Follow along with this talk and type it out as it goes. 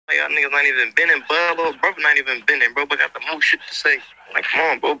Like, y'all niggas not even been in, bud. Little brother not even been in, bro, but got the most shit to say. Like, come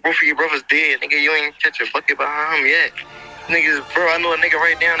on, bro. Both of your brothers dead. Nigga, you ain't catch a bucket behind him yet. Niggas, bro, I know a nigga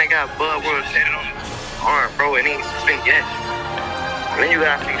right down, they got Bud World standing on his arm, bro, and he ain't spent yet. And then you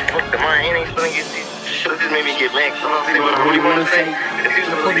gotta see, fuck the mind, he ain't spending yet. Shit just made me get mad. So I don't see what I really wanna say. If you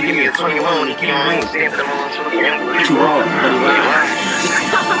supposed to give me a 21 when he came on, he ain't too wrong.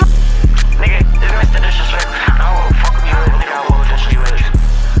 Nigga, it's Mr. Disrespect. I don't fuck with you, nigga, I won't just you is.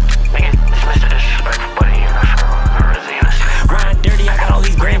 Nigga, it's Mr. Disrespect, buddy, you're not for real. Grind dirty, I got all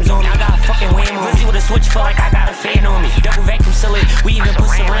these grams on me. I got a fucking wham on me. With a switch, feel like I got a fan on me. Double vacuum seal it, we even put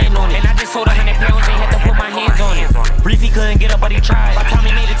some rain on it. And I just sold 100 pounds, ain't had to put my hands on it. Reefy couldn't get up, but he tried. By the time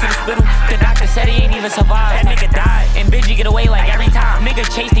he made it to the hospital, the doctor said he ain't even survived. That nigga died, and Ybcdul get away like every time. Nigga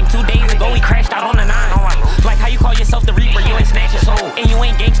chased him 2 days ago, he crashed out on the 9. Like how you call yourself the Reaper, you ain't snatch your soul. And you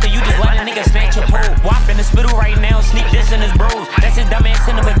ain't gangster, you just let a nigga snatch your pole. Wop in the hospital right now, sneak this in his bros. That's his dumb ass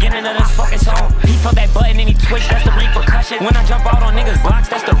in the beginning of this fucking song. He felt that button and he twitched, that's the repercussion. When I jump out on niggas' blocks,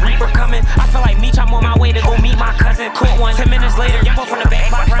 that's the Reaper coming. I feel like Meech, I'm on my way to go meet my cousin. Caught one, 10 minutes later, yep, from the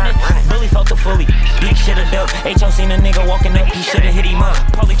back block running. Billy felt the fully, big should've ducked. H.O. seen a nigga walking up, he should've hit him up.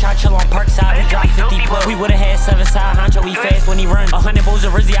 Probably tried chill on Parkside, we dropped 50 plus. We would've had 7 side honcho, he fast when he run. 100 bows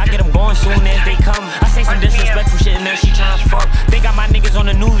of Rizzy, I get him going soon as they come. I say some disrespectful shit and then she tryna fuck. They got my niggas on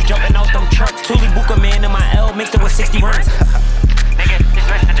the news jumping out them trucks. Tuli Buka man in my L, mixed it with 60 runs. Nigga, it's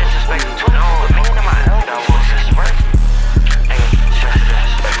Mr. Disrespect. No, me in my L, that was 60 runs. Nigga, it's Mr.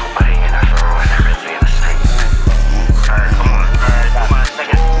 Disrespectful, buddy, and I feel right there, Rizzy in the States. Alright, come on, come on,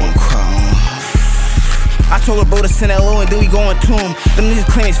 second. I told her bro to send that low and then we going to him. Them niggas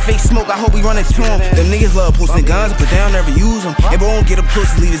claim it's fake smoke, I hope we run into him. Them niggas love posting guns, but they don't ever use them. And bro won't get a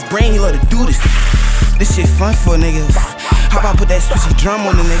pussy, leave his brain, he love to do this. This shit fun for niggas. How about put that switchy drum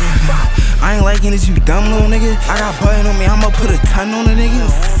on the nigga? I ain't liking this, you dumb little nigga. I got button on me, I'ma put a ton on the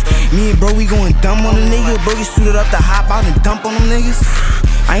niggas. Me and bro, we going dumb on the nigga. Bro get suited up to hop out and dump on them niggas.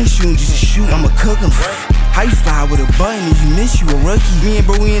 I ain't shooting just to shoot, I'ma cook them. How you fly with a button and you miss you a rookie? Me and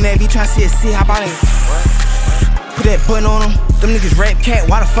bro, we in that V tryna see a sit, how about it? Put that button on them. Them niggas rap cat,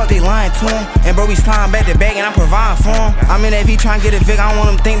 why the fuck they lying to him? And bro, we sliding back to back and I'm providing for him. I'm in that V trying to get a Vic, I don't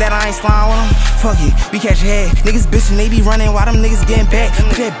want them to think that I ain't sliding with them. Fuck it, we catch your head. Niggas bitchin', they be running while them niggas getting back.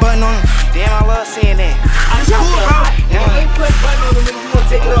 Put that button on them. Damn, I love seeing that. I'm cool, bro. You ain't put button on them, niggas. You gonna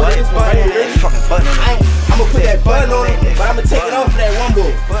take it off with this button. Fucking button on them. I'ma put that button on them, but I'ma take it off for that one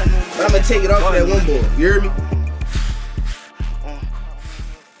boy. But I'ma take it off for that one boy. You hear me?